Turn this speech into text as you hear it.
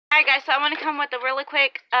Alright guys, so I want to come with a really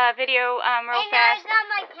quick video real fast. It's not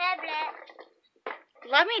my tablet.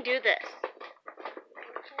 Let me do this.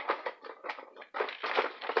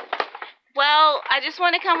 Well, I just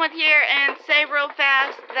want to come with here and say real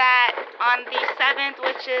fast that on the 7th,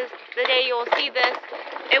 which is the day you'll see this,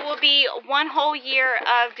 it will be 1 whole year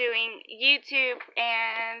of doing YouTube,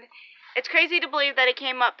 and it's crazy to believe that it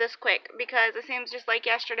came up this quick because it seems just like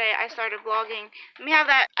yesterday I started vlogging. Let me have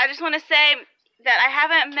that. I just want to say that I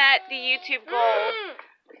haven't met the YouTube goal,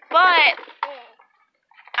 but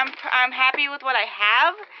I'm happy with what I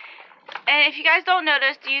have. And if you guys don't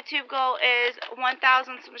notice, the YouTube goal is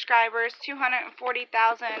 1,000 subscribers,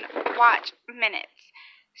 240,000 watch minutes.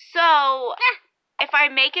 So if I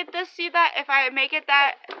make it if I make it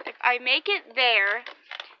there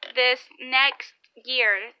this next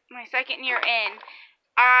year, my 2nd year in,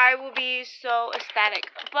 I will be so ecstatic.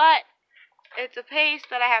 But it's a pace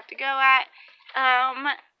that I have to go at.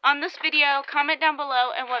 On this video, comment down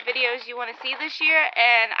below and what videos you want to see this year,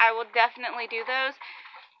 and I will definitely do those.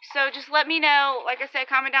 So just let me know. Like I said,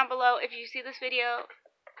 comment down below if you see this video.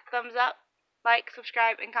 Thumbs up, like,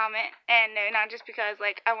 subscribe, and comment. And no, not just because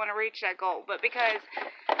like I want to reach that goal, but because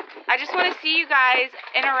I just want to see you guys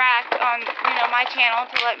interact on my channel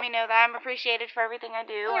to let me know that I'm appreciated for everything I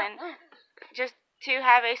do, and just to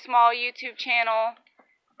have a small YouTube channel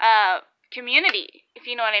community, if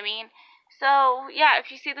you know what I mean. So yeah, if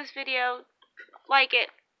you see this video, like it,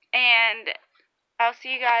 and I'll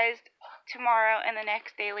see you guys tomorrow in the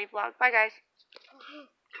next daily vlog. Bye guys.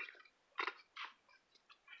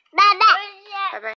 Bye bye. Bye bye.